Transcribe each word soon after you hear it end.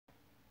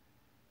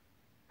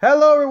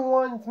Hello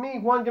everyone, it's me,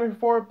 Juan Gaming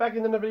 4, back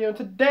in another video. And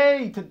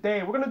today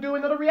we're gonna do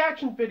another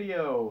reaction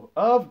video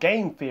of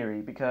Game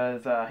Theory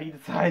because he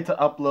decided to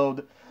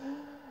upload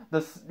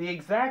the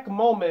exact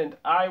moment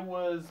I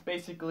was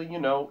basically,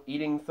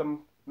 eating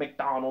some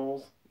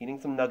McDonald's, eating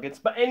some nuggets.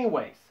 But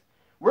anyways,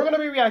 we're gonna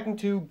be reacting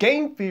to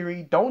Game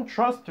Theory. Don't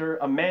trust her,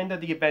 Amanda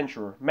the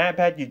Adventurer.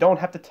 MadPat, you don't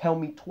have to tell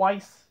me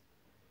twice.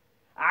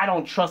 I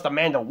don't trust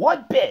Amanda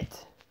one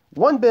bit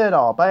at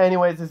all. But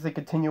anyways, this is a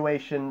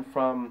continuation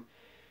from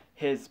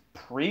his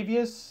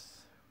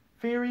previous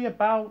theory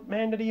about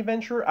Amanda the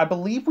Adventurer. I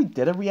believe we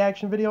did a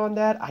reaction video on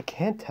that. I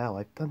can't tell.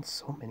 I've done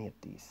so many of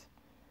these.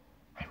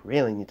 I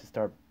really need to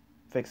start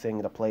fixing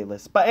the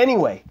playlist. But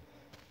anyway,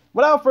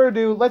 without further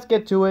ado, let's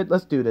get to it.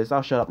 Let's do this.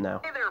 I'll shut up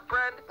now. Hey there,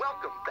 friend.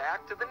 Welcome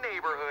back to the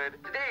neighborhood.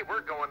 Today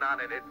we're going on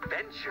an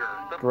adventure.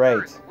 But Great.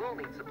 First, we'll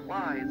need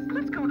supplies.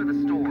 Let's go to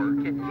the store.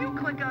 Can you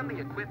click on the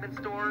equipment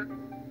store?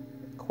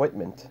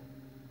 Equipment?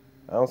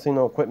 I don't see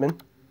no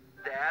equipment.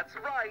 That's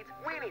right.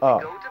 We need to Oh.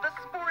 go to the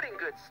sporting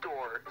goods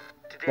store.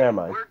 Today Never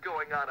mind. we're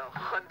going on a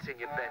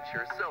hunting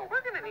adventure, so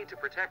we're gonna need to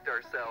protect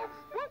ourselves.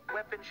 What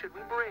weapon should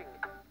we bring?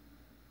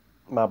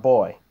 My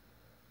boy.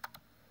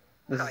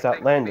 This is I think we need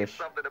outlandish.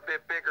 something a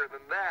bit bigger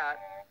than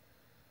that.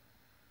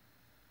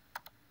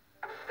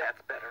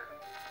 That's better.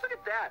 Look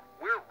at that.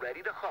 We're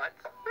ready to hunt.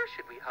 Where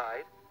should we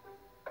hide?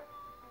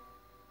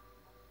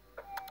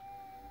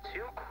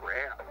 Too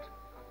cramped.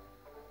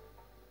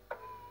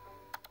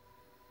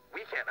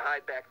 We can't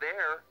hide back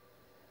there.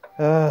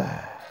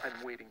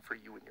 I'm waiting for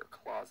you in your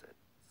closet.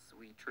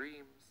 Sweet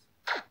dreams.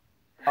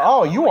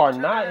 Oh, you are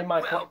not in my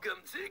Welcome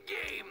to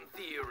Game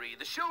Theory,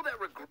 the show that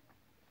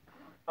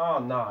Oh,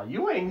 nah,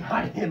 you ain't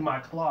hiding in my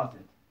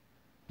closet.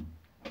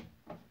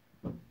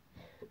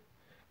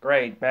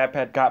 Great,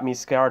 MadPat got me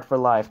scarred for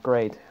life.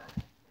 Great.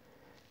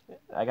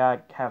 I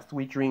gotta have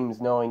sweet dreams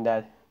knowing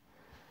that.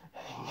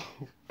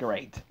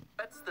 Great.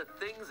 That's the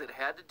things it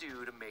had to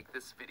do to make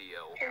this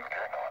video.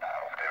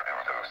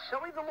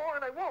 Tell me the lore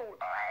and I won't.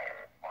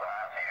 I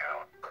love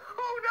you.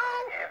 Oh no!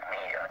 Give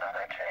me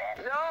another chance.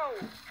 No!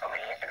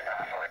 Please do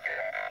not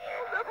forget.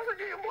 I'll never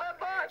forget you,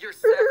 Blackbot! Your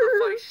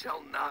sacrifice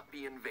shall not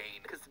be in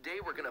vain, because today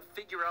we're gonna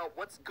figure out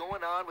what's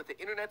going on with the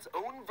internet's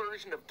own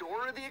version of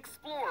Dora the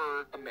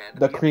Explorer, Amanda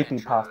The the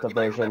creepypasta Adventurer. You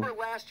might version. remember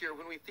last year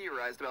when we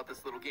theorized about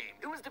this little game.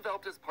 It was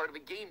developed as part of a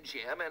game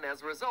jam, and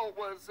as a result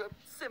was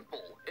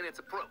simple in its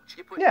approach.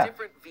 You put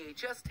different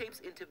VHS tapes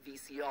into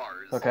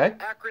VCRs. Okay.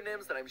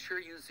 Acronyms that I'm sure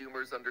you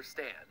Zoomers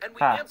understand. And we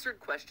Ha. answered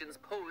questions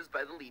posed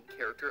by the lead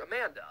character,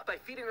 Amanda. By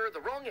feeding her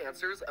the wrong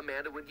answers,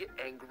 Amanda would get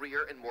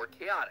angrier and more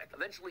chaotic,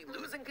 eventually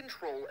losing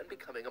control and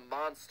becoming a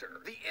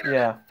monster. The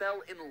internet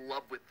fell in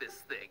love with this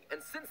thing,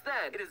 and since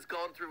then, it has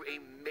gone through a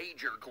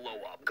major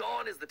glow-up.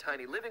 Gone is the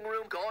tiny living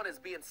room, gone is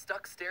being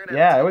stuck staring at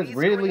Yeah, a it was TV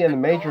really screen, a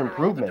and major gone are all the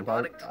improvement.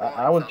 demonic I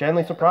drawings was on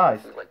genuinely the wall.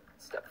 surprised. If we,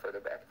 step further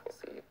back, we'll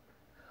see.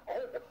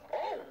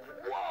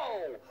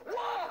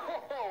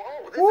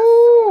 Whoa, this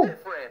Woo! is so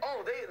different.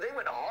 Oh, they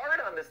went hard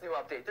on this new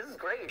update. This is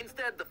great.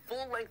 Instead, the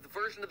full-length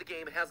version of the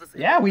game has us.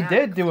 Yeah, we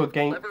did do a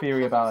game game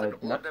theory about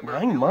it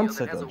 9 months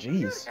ago.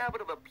 Jeez.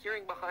 Habit of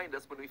appearing behind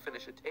us when we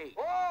finish a tape.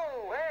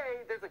 Oh,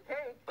 hey, there's a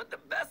cake. But the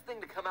best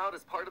thing to come out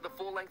as part of the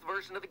full-length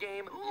version of the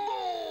game,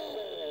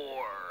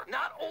 lore.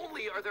 Not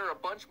only are there a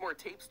bunch more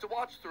tapes to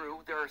watch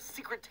through, there are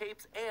secret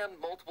tapes and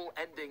multiple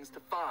endings to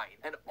find,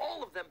 and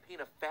all of them paint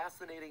a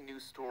fascinating new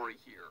story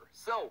here.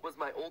 So, was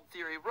my old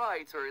theory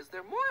right, or is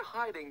there more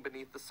hiding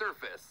beneath the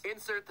surface?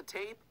 Insert the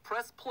tape,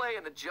 press play,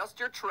 and adjust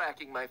your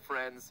tracking, my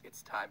friends.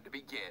 It's time to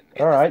begin.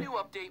 In All right. this new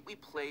update, we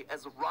play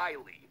as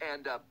Riley,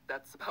 and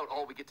that's about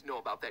all we get to know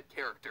about that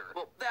character.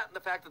 Well, that and the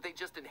fact that they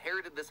just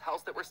inherited this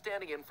house that we're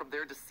standing in from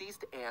their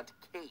deceased aunt,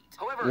 Kate.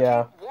 However,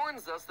 Yeah. Kate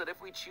warns us that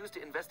if we choose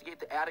to investigate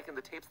the attic and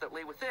the tapes that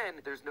lay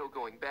within, there's no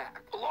going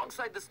back.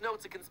 Alongside this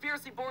note's a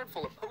conspiracy board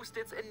full of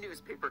post-its and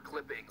newspaper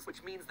clippings,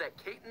 which means that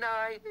Kate and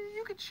I,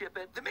 you could ship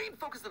it. The main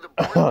focus of the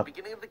board at the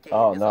beginning of the game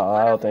Oh is no, a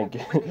I letter don't from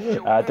think. a woman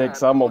named I think Joanne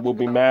someone will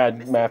be talking about mad,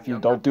 missing Matthew.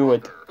 younger Don't do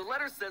it. brother. The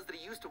letter says that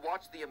he used to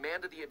watch the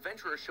Amanda the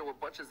Adventurer show a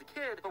bunch as a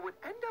kid, but would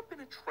end up in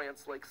a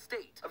trance-like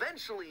state.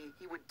 Eventually,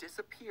 he would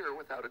disappear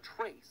without a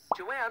trace.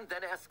 Joanne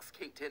then asks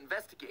Kate to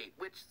investigate,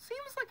 which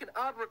seems like an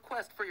odd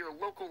request for your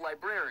local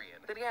librarian.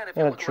 Then again, if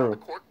you Yeah, look true. around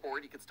the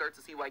corkboard, you can start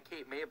to see why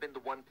Kate may have been the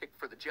one picked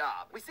for the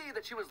job. We see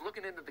that she was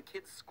looking into the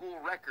kids' school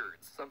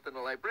records, something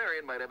a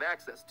librarian might have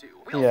access to.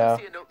 We also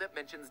see a note that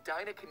mentions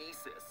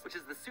dynakinesis, which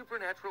is the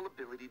supernatural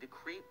ability to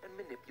create and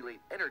manipulate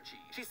energy.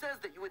 She says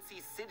that you would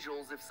see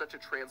sigils if such a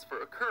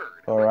transfer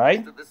occurred. All right.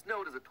 Next to this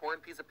note is a torn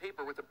piece of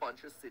paper with a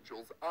bunch of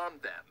sigils on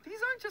them. These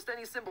aren't just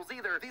any symbols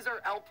either. These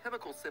are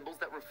alchemical symbols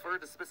that refer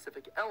to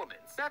specific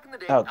elements. Back in the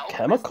day,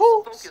 alchemists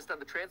Alchemicals? focused on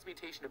the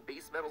transmutation of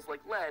base metals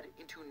like lead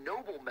into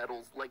noble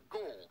metals like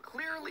gold.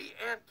 Clearly,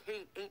 Aunt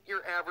Kate ain't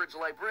your average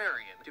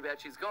librarian. Too bad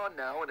she's gone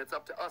now, and it's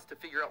up to us to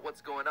figure out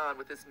what's going on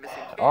with this missing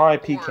kid.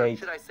 R.I.P. Or Kate.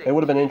 should I say It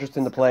would have been kids,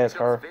 interesting to play as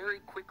because it her. becomes very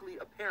quickly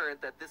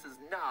apparent that this is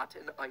not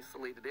an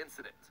isolated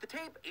incident. The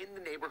tape in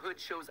the neighborhood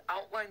shows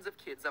outlines of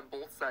kids on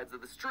both sides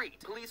of the street.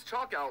 street. Police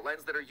chalk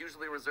outlines that are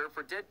usually reserved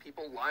for dead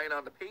people lying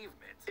on the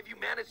pavement. If you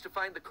manage to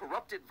find the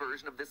corrupted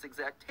version of this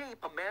exact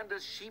tape,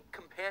 Amanda's sheep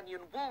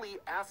companion Wooly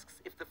asks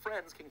if the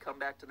friends can come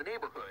back to the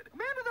neighborhood.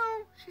 Amanda,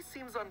 though, she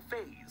seems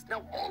unfazed.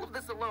 Now, all of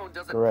this alone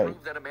doesn't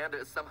prove that Amanda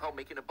is somehow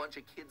making a bunch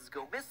of kids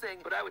go missing,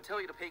 but I would tell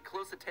you to pay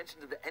close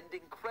attention to the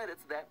ending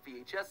credits of that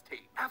VHS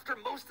tape. After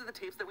most of the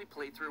tapes that we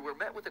played through were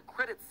met with a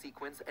credits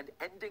sequence and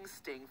ending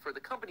sting for the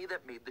company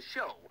that made the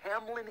show,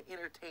 Hamlin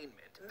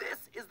Entertainment.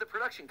 This is the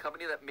production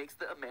company that makes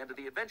the Amanda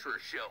the Adventurer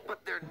show,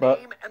 but their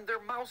name and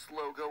their mouse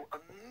logo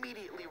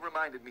immediately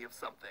reminded me of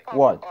something.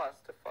 What? Us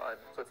to fun,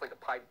 so it's like a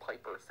Pied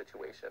Piper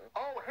situation.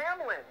 Oh,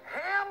 Hamlin!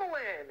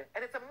 Hamlin!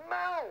 And it's a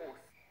mouse!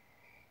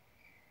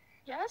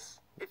 Yes?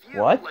 If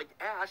you, like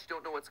Ash,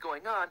 don't know what's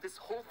going on, this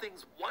whole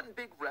thing's one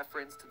big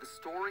reference to the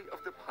story of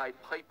the Pied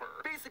Piper.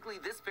 Basically,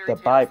 this fairy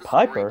tale is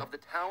the story of the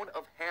town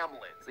of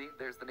Hamlin. See,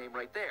 there's the name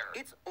right there.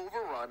 It's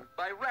overrun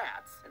by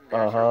rats, and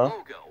there's your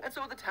logo. And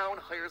so the town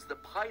hires the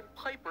Pied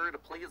Piper to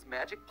play his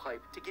magic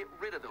pipe to get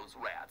rid of those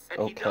rats.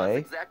 And he does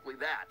exactly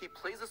that. He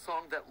plays a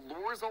song that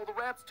lures all the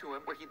rats to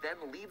him, where he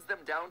then leads them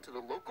down to the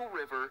local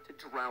river to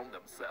drown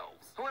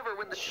themselves. However,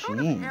 when the town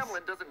of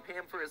Hamlin doesn't pay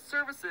him for his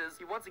services,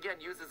 he once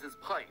again uses his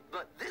pipe.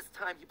 But this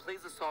time, he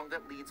plays a song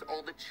that leads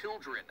all the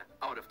children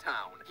out of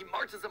town. He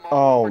marches them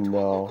all over to a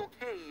local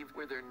cave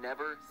where they're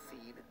never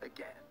seen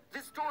again.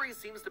 This story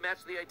seems to match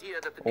the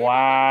idea that the neighborhood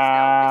is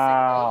now missing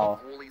all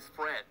of Wooly's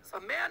friends.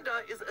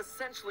 Amanda is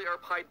essentially our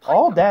Pied Piper.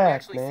 All that, we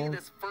actually see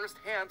this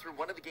firsthand through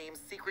one of the game's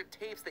secret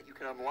tapes that you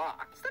can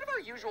unlock. Instead of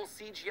our usual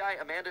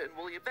CGI Amanda and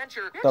Woolly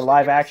adventure, the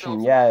live action,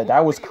 yeah,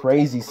 that was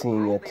crazy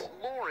seeing it. Named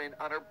Lauren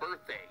on her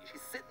birthday.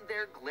 She's sitting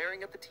there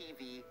glaring at the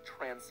TV,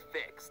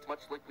 transfixed,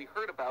 much like we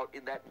heard about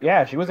in that.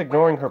 Yeah, she was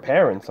ignoring her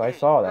parents. I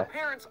saw that. Her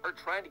parents are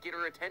trying to get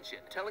her attention,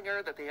 telling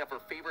her that they have her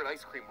favorite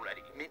ice cream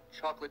ready, mint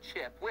chocolate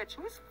chip, which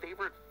whose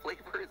favorite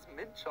flavor is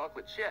mint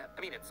chocolate chip?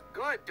 I mean, it's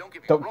good, don't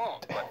get me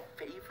wrong, but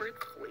favorite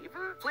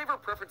flavor? Flavor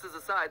preferences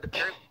aside, the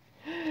parents...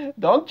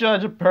 Don't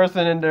judge a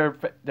person in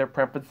their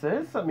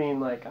preferences. I mean,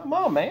 like, come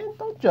on, man.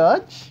 Don't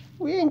judge.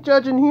 We ain't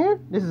judging here.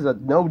 This is a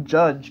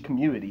no-judge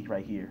community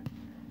right here.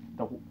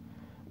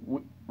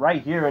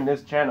 Right here in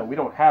this channel, we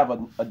don't have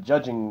a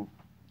judging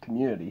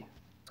community.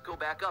 Go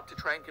back up to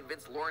try and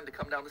convince Lauren to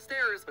come down the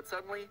stairs, but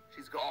suddenly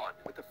she's gone,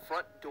 with the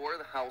front door of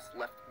the house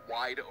left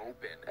wide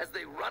open. As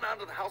they run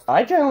out of the house,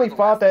 I generally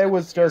thought that it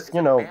was just,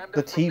 you know,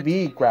 the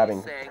TV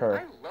grabbing her.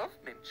 I love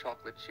mint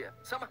chocolate chip.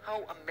 Somehow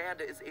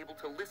Amanda is able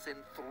to listen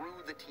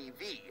through the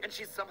TV, and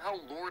she's somehow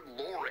lured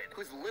Lauren,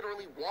 who's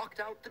literally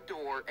walked out the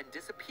door and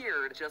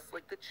disappeared, just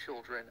like the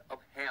children of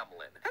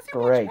Hamlin. As you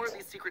watch more of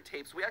these secret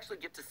tapes, we actually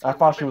get to see I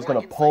thought she was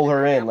gonna pull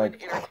her in,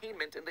 like,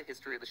 entertainment in the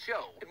history of the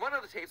show. In one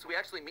of the tapes, we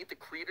actually meet the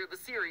creator of the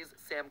series,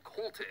 Sam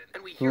Colton,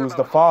 and we hear who's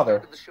about the father.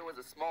 How he started the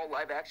show as a small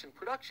live-action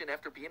production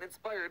after being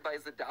inspired by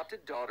his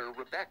adopted daughter,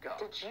 Rebecca.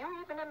 Did you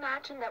even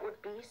imagine that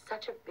would be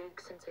such a big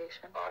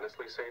sensation?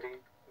 Honestly,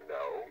 Sadie,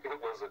 no. It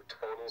was a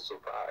total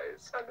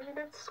surprise. I mean,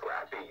 it's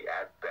scrappy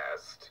at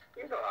best.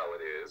 You know how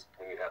it is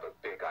when you have a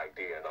big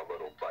idea and a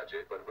little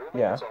budget. But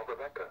really, it's all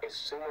Rebecca. As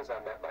soon as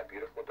I met my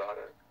beautiful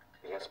daughter,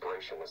 the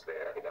inspiration was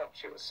there. You know,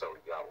 she was so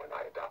young when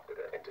I adopted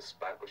her. And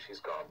despite what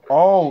she's gone through...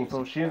 Oh,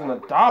 so she's an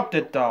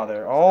adopted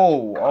daughter.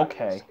 Oh,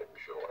 okay.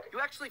 You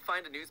actually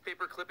find a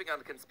newspaper clipping on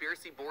the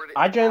conspiracy board.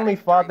 I genuinely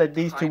thought that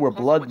these two were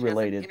blood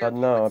related, but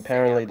no,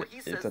 apparently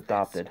it's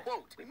adopted.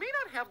 Quote, we may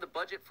not have the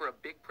budget for a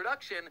big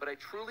production, but I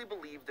truly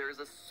believe there is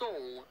a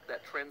soul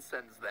that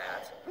transcends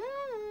that.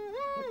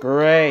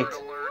 Great.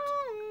 Keyword alert.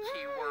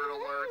 Keyword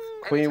alert.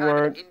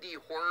 Keyword. Anytime an indie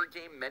horror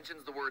game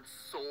mentions the word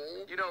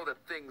soul, you know that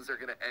things are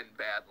gonna end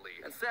badly.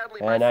 And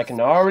sadly, I can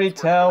already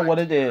tell what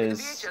it is.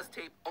 In the VHS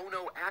tape Oh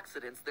No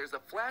Accidents, there's a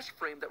flash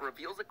frame that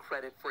reveals a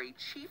credit for a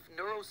chief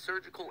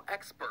neurosurgical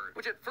expert,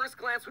 which at first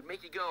glance would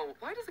make you go,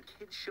 why does a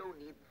kid's show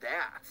need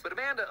that? But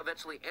Amanda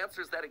eventually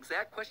answers that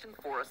exact question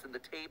for us in the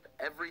tape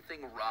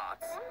Everything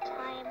Rots.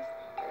 Sometimes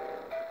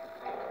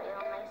I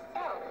feel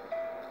myself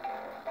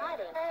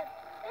rotting, but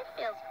it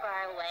feels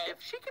far away. If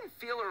she can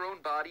feel her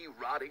own body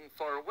rotting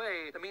far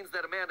away, that means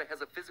that Amanda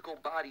has a physical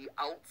body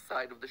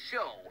outside of the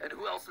show. And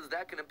who else is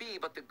that going to be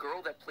but the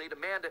girl that played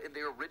Amanda in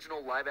the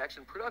original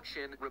live-action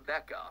production,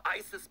 Rebecca?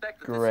 I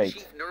suspect that this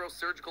chief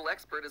neurosurgical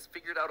expert has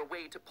figured out a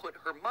way to put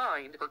her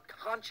mind, her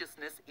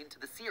consciousness, into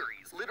the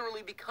series,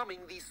 literally becoming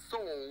the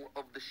soul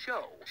of the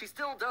show. She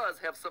still does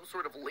have some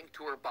sort of link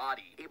to her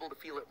body, able to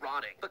feel it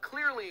rotting. But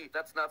clearly,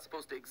 that's not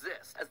supposed to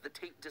exist, as the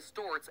tape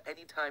distorts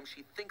anytime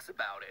she thinks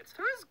about it.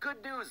 There is good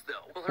news,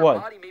 though. While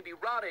her body may be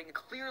rotting,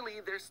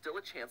 clearly there's still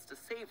a chance to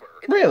save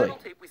her. In the final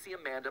tape, we see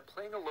Amanda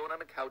playing alone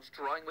on a couch,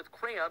 drawing with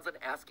crayons and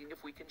asking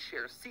if we can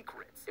share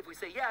secrets. If we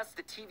say yes,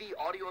 the TV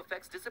audio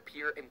effects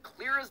disappear, and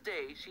clear as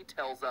day, she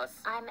tells us,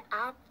 I'm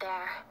out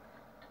there.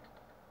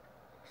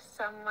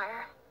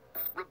 Somewhere.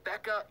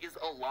 Rebecca is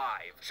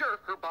alive. Sure,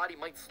 her body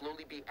might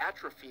slowly be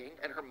atrophying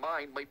and her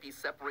mind might be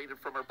separated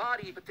from her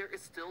body, but there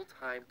is still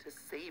time to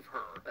save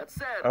her. That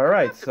said, all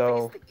right, we have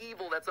to face the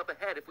evil that's up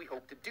ahead if we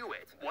hope to do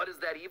it. What is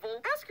that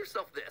evil? Ask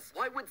yourself this.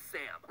 Why would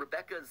Sam,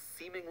 Rebecca's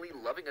seemingly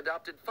loving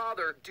adopted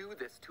father, do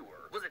this to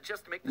her? Was it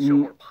just to make the show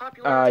more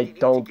popular? I Did he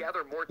don't... need to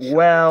gather more children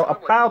well, to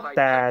him about like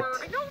that... Pied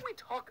Piper? I know we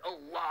talk a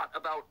lot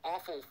about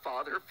awful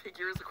father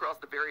figures across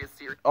the various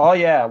series. Oh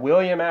yeah,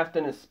 William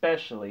Afton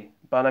especially.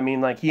 But I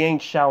mean, like, he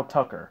ain't Shao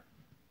Tucker.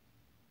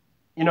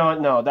 You know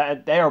what? No,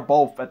 that they are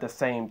both at the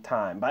same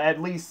time. But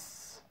at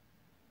least...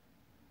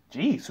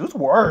 Jeez, who's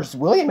worse?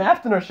 William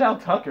Afton or Shao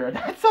Tucker?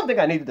 That's something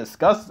I need to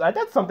discuss.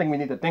 That's something we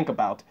need to think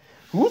about.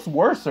 Who's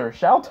worser,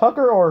 Shao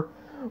Tucker or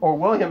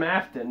William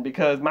Afton?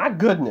 Because, my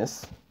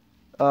goodness.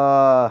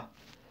 I'll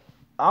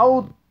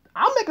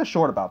make a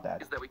short about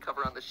that. That we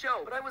cover on the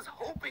show, but I was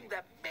hoping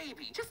that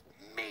maybe, just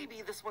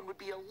maybe, this one would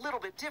be a little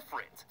bit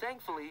different.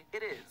 Thankfully,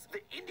 it is. The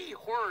indie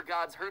horror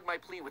gods heard my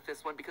plea with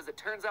this one because it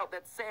turns out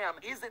that Sam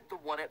isn't the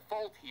one at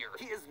fault here.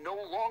 He is no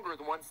longer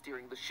the one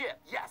steering the ship.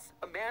 Yes,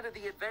 Amanda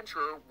the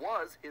Adventurer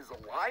was his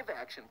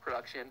live-action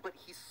production, but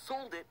he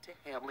sold it to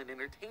Hamlin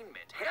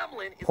Entertainment.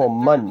 Hamlin is for a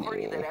money.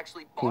 party that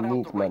actually He bought out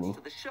needs the rights money.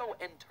 to the show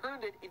and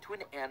turned it into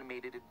an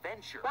animated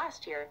adventure.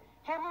 Last year,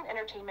 Hamlin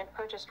Entertainment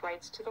purchased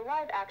rights to the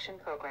live-action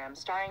program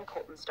starring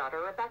Colton's daughter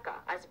Rebecca.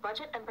 As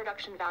budget and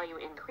production value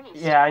increased,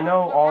 Yeah, I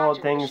know all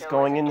the imagined things show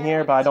going as in an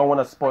here, but I don't want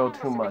to animated spoil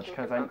series. too much Plans to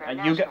because make the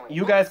program you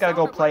nationally. guys gotta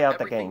go Sounded play like out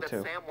the everything game that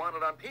too. Sam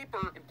wanted on paper.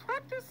 In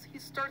practice, he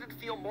started to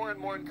feel more and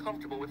more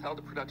uncomfortable with how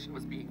the production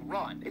was being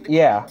run. In the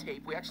Yeah.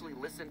 tape, we actually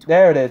listened to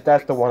There a it is.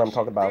 That's the recording one I'm session.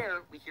 talking about.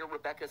 There, we hear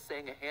Rebecca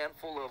saying a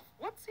handful of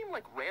what seemed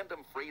like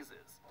random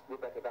phrases.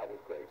 Rebecca, that was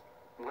great.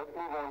 Let's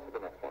move on to the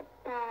next one.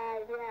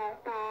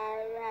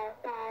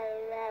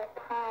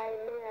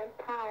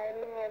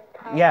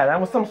 Yeah,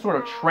 that was some sort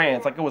of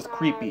trance, like it was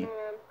creepy.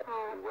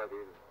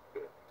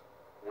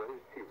 What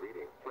is she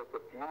reading? Just a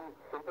few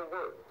simple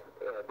words.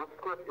 This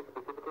script is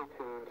specifically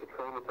tuned to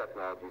train the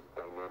technology's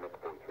dynamic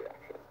voice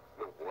reaction.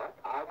 The what?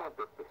 I want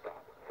this to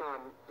stop. Sam,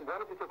 why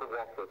don't you take a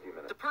walk for a few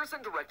minutes? The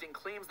person directing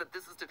claims that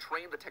this is to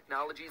train the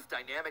technology's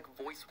dynamic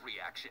voice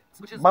reactions,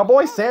 which is My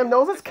boy Sam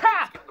knows his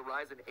cap. given the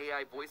rise in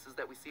AI voices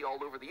that we see all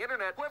over the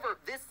internet. However,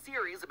 this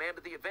series,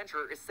 Amanda the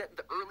Adventurer, is set in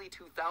the early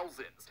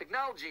 2000s.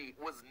 Technology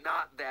was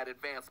not that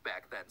advanced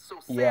back then, so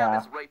Sam Yeah.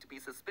 is right to be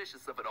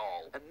suspicious of it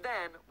all. And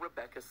then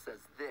Rebecca says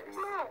this.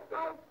 No,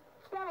 I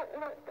don't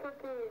want to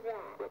do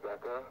that.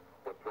 Rebecca,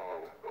 what's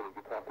wrong? Who are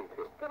you talking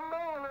to? The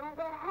man in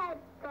the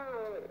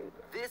headphones.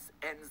 This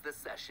ends the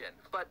session.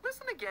 But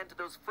listen again to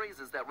those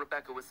phrases that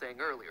Rebecca was saying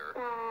earlier.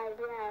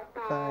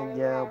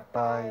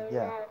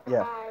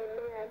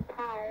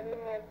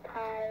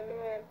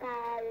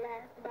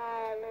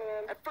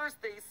 At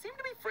first, they seem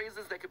to be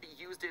phrases that could be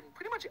used in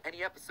pretty much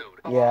any episode.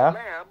 Yeah.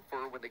 Lamb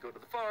for when they go to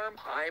the farm.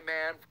 Pie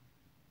Man.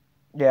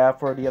 Yeah,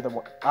 for the other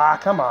one. Ah,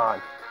 come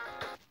on.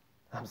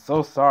 I'm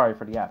so sorry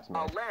for the apps,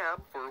 man.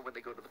 Lamb for when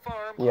they go to the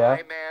farm. Yeah.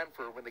 Pie Man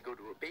for when they go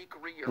to a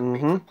bakery or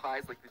make some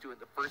pies like they do in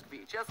the first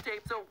VHS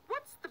tape. So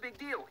what's the big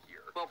deal here?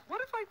 Well,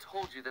 what if I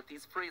told you that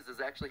these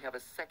phrases actually have a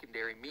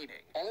secondary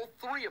meaning? All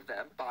three of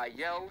them,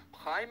 Bael,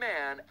 Pie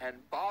Man, and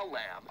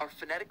Balam, are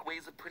phonetic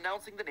ways of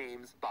pronouncing the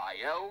names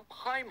Bael,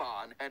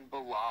 Paimon, and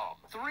Balaam.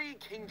 Three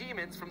king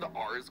demons from the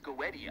Ars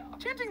Goetia.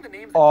 Chanting the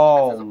names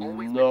of demons has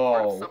always been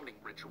part of summoning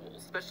rituals,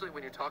 especially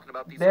when you're talking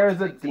about these There's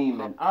sorts a of things in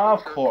demon, pop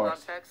of culture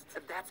course. contexts,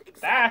 and that's exactly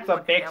That's a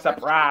what big Hamlet's trying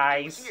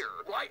to do surprise. here.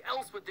 Why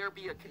else would there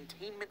be a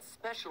containment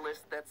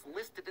specialist that's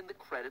listed in the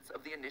credits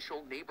of the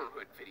initial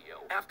neighborhood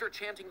video? After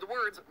chanting the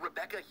words,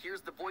 Rebecca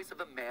hears the voice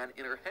of a man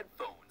in her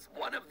headphones,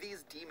 one of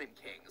these demon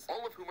kings,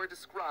 all of whom are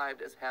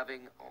described as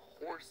having a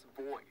hoarse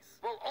voice.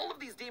 While all of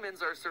these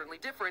demons are certainly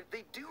different,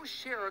 they do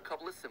share a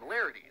couple of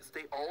similarities.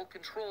 They all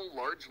control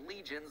large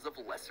legions of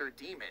lesser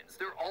demons.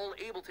 They're all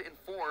able to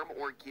inform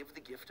or give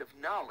the gift of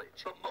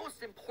knowledge. But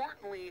most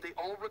importantly, they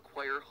all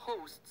require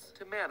hosts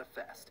to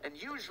manifest. And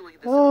usually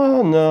this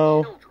Oh, involves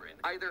no. children,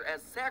 either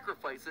as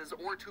sacrifices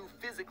or to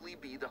physically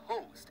be the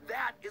host.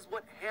 That is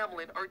what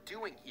Hamlin are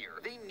doing here.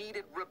 They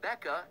needed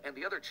Rebecca and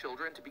the other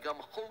children to become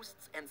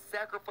hosts and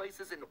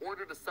sacrifices in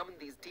order to summon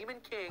these demon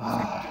kings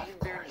and gain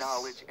their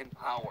knowledge and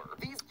power.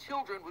 These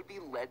children would be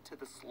led to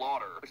the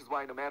slaughter, which is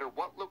why no matter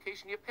what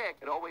location you pick,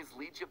 it always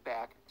leads you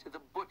back to the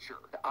butcher.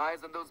 The eyes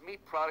on those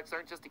meat products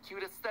aren't just a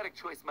cute aesthetic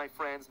choice, my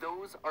friends.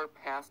 Those are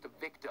past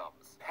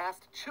victims,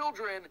 past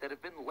children that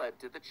have been led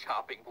to the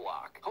chopping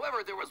block. However,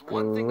 there was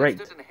one thing that Great.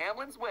 stood in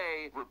Hamlin's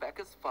way: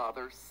 Rebecca's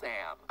father,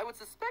 Sam. I would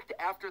suspect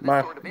after this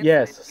My- sort of incident,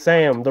 yes, he wanted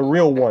Sam, to the pull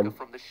real Rebecca one.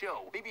 from the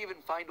show. Maybe even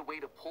find a way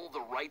to pull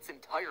the rights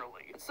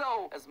entirely. And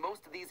so, as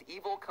most of these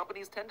evil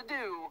companies tend to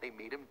do, they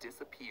made him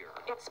disappear.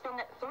 It's been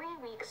 3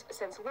 weeks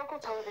since local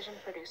television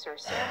producer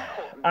Sam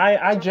Colton.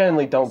 I was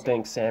genuinely reported don't missing.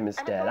 think Sam is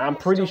And dead. authorities I'm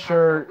pretty still have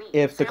no sure lead.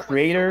 if the Sam was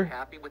creator... so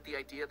happy with the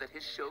idea that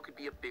his show could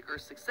be a bigger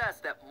success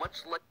that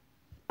much like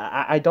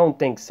I don't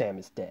think Sam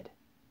is dead.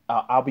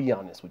 I'll be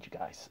honest with you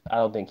guys. I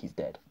don't think he's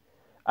dead.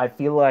 I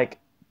feel like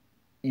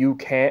you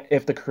can't...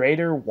 If the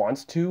creator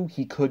wants to,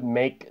 he could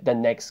make the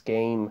next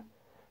game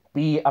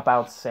be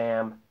about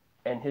Sam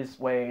and his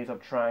ways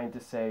of trying to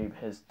save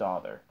his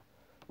daughter,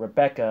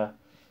 Rebecca,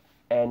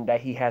 and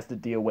that he has to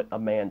deal with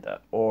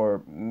Amanda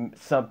or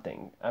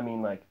something. I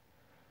mean, like,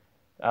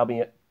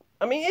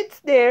 it's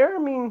there. I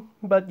mean,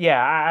 but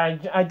yeah,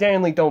 I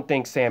genuinely don't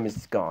think Sam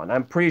is gone.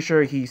 I'm pretty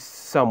sure he's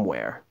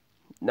somewhere.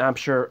 I'm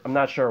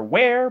not sure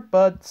where,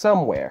 but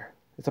somewhere.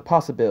 It's a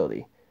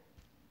possibility.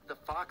 The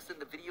fox in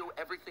the video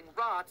Everything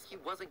Rots, he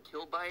wasn't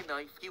killed by a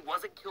knife, he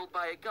wasn't killed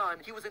by a gun,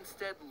 he was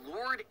instead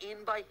lured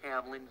in by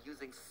Hamlin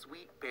using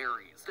sweet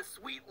berries. The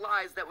sweet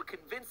lies that would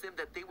convince him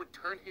that they would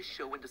turn his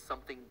show into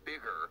something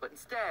bigger. But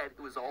instead,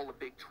 it was all a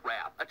big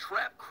trap. A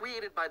trap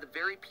created by the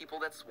very people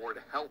that swore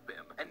to help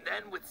him. And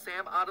then with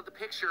Sam out of the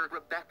picture,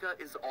 Rebecca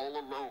is all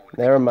alone.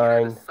 Never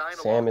mind,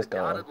 Sam is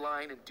gone. Dotted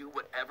line and do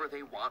whatever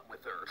they want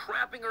with her,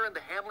 trapping her in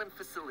the Hamlin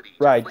facility.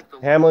 Right,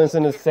 Like Hamlin's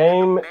in the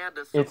same,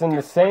 it's in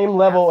the same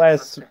level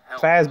as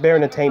Fazbear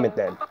Entertainment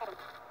then.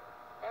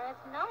 There is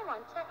no one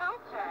to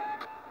help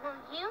her.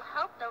 Will you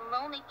help the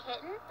lonely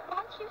kitten?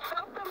 Won't you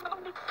help the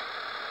lonely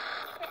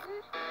kitten?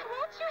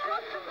 Won't you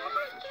help the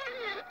lonely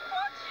kitten?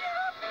 Won't you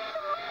help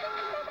the lonely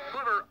kitten?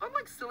 However,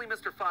 unlike silly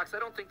Mr. Fox, I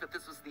don't think that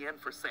this was the end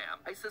for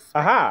Sam. I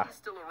suspect he's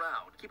still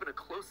around, keeping a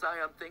close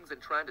eye on things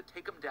and trying to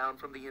take him down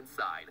from the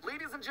inside.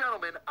 Ladies and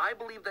gentlemen, I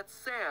believe that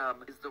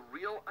Sam is the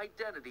real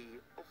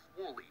identity of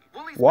Wooly.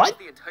 Wooly spends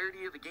the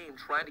entirety of the game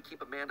trying to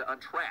keep Amanda on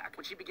track.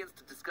 When she begins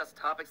to discuss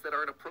topics that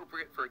aren't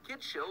appropriate for a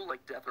kid's show,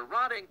 like death or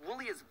rotting,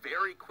 Wooly is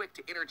very quick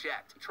to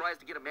interject. He tries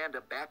to get Amanda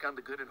back on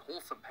the good and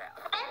wholesome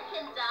path. Men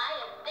can die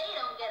if they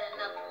don't get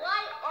enough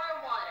light or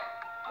water,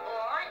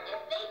 or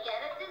if they get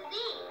a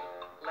disease.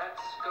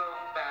 Let's go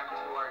back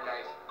to our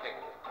nice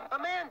picnic.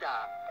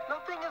 Amanda,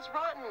 nothing is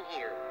rotten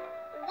here.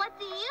 What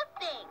do you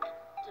think?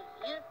 Do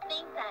you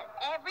think that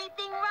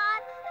everything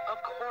rots? Of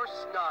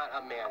course not,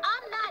 Amanda.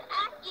 I'm not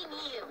asking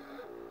you.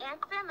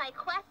 Answer my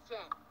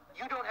question.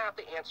 You don't have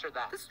to answer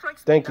that. This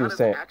strikes Thank me you, not as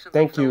Sam. actions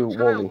Thank of a you,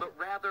 fellow child, Wooly. but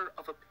rather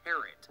of a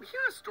parent. We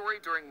hear a story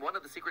during one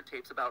of the secret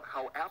tapes about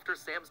how after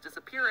Sam's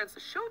disappearance, the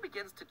show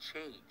begins to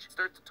change.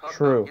 Starts to talk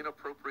about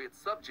inappropriate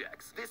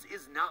subjects. This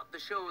is not the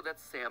show that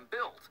Sam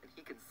built, and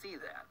he can see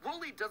that.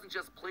 Wooly doesn't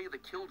just play the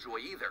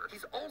killjoy either.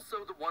 He's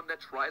also the one that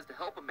tries to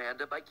help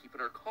Amanda by keeping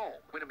her calm.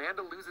 When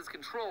Amanda loses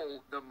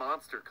control, the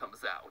monster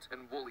comes out,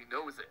 and Wooly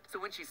knows it. So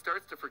when she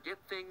starts to forget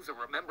things or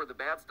remember the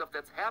bad stuff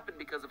that's happened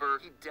because of her,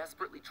 he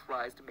desperately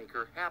tries to make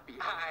her happy.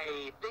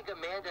 I think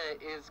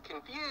Amanda is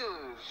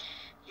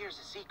confused. Here's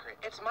a secret.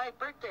 It's my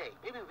birthday.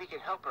 Maybe we can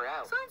help her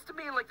out. Sounds to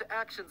me like the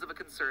actions of a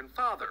concerned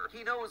father.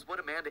 He knows what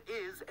Amanda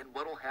is and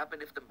what'll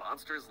happen if the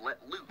monster's let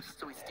loose.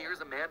 So he steers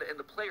Amanda and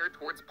the player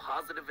towards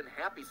positive and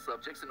happy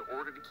subjects in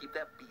order to keep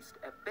that beast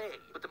at bay.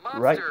 But the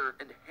monster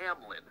and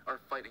Hamlin are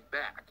fighting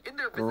back. In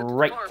their visit to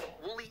the farm,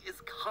 Wooly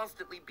is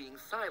constantly being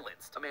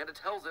silenced. Amanda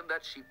tells him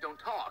that sheep don't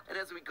talk. And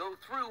as we go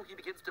through, he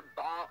begins to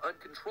baa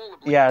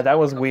uncontrollably. Yeah, that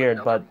was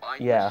weird, but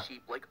yeah.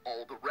 Sheep like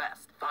all the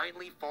rest,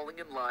 finally falling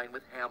in line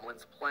with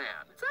Hamlin's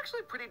plan. It's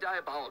actually pretty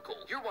diabolical.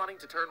 You're wanting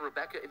to turn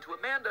Rebecca into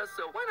Amanda,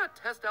 so why not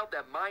test out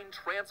that mind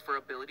transfer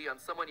ability on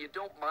someone you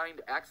don't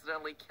mind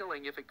accidentally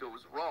killing if it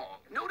goes wrong?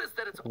 Notice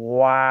that it's...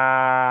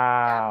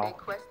 Wow. Big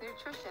Quest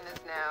Nutrition is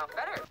now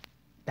better.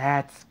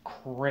 That's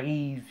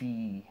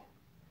crazy.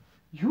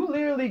 You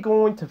literally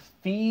going to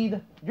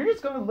feed... You're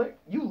just going to...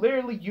 You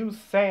literally use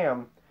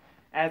Sam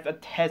as a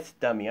test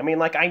dummy. I mean,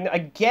 like, I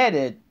get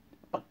it,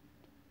 but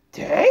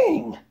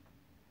dang.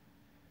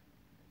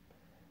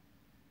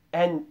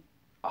 And...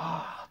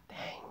 Ah,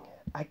 dang.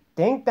 I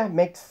think that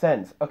makes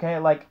sense, okay?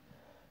 Like,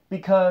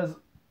 because,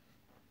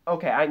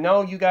 okay, I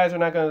know you guys are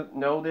not going to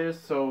know this,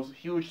 so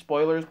huge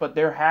spoilers, but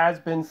there has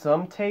been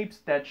some tapes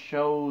that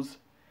shows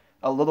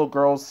a little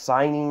girl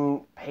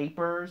signing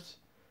papers,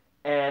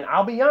 and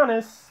I'll be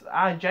honest,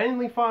 I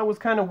genuinely thought it was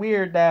kind of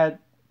weird that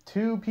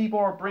two people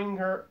are bringing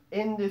her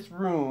in this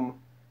room,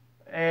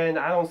 and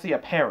I don't see a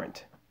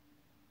parent.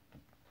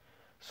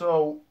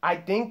 So, I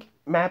think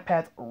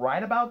MatPat's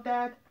right about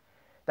that.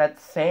 That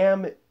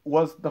Sam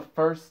was the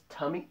first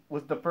dummy,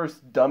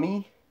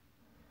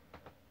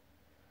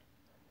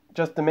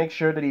 just to make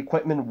sure that the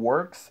equipment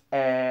works,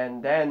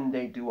 and then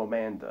they do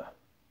Amanda.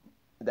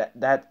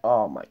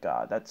 Oh my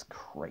god, that's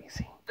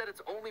crazy. That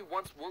it's only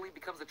once Wooly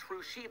becomes a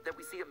true sheep that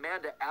we see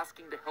Amanda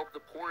asking to help the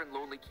poor and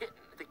lonely kitten,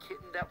 the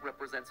kitten that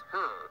represents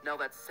her. Now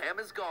that Sam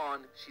is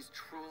gone, she's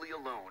truly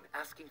alone,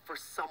 asking for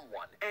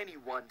someone,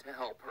 anyone to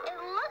help her. It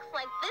looks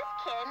like this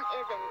kitten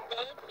is in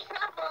big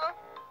trouble.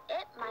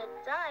 It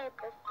might die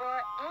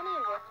before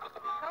anyone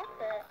can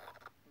help it.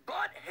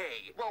 But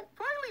hey, well,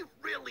 Riley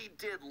really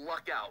did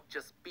luck out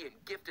just being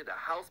gifted a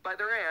house by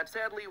their aunt.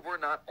 Sadly, we're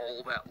not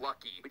all that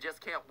lucky. We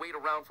just can't wait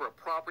around for a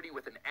property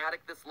with an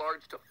attic this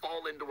large to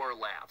fall into our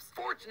laps.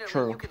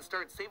 Fortunately, you can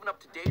start saving up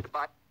today to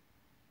buy...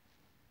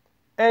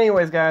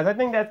 Anyways, guys, I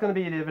think that's going to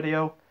be the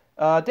video.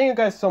 Thank you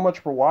guys so much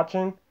for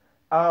watching.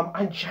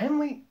 I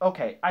genuinely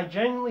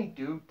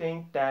do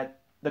think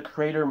that the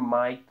creator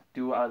might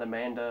do an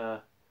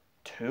Amanda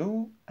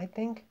 2, I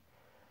think.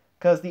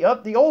 Because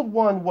the old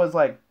one was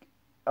like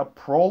a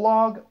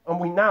prologue. I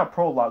mean, not a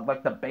prologue,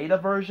 like the beta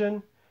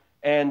version.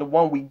 And the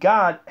one we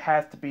got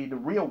has to be the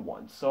real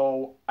one.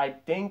 So I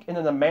think in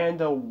an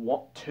Amanda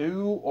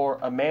 2 or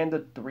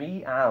Amanda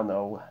 3, I don't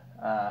know.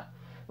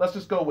 Let's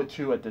just go with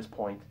 2 at this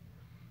point.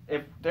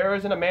 If there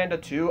is an Amanda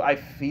 2, I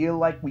feel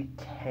like we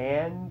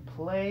can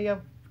play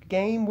a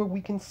game where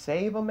we can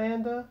save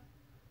Amanda.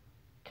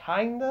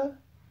 Kinda.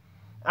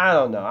 I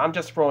don't know. I'm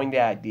just throwing the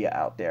idea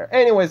out there.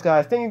 Anyways,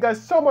 guys, thank you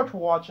guys so much for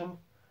watching.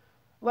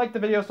 Like the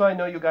video so I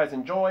know you guys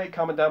enjoy.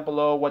 Comment down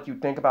below what you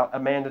think about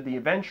Amanda the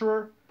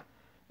Adventurer.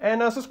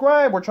 And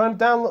subscribe. We're trying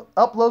to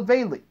upload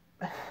daily.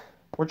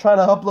 We're trying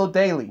to upload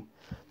daily.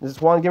 This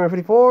is Juan Gamer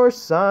 54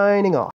 signing off.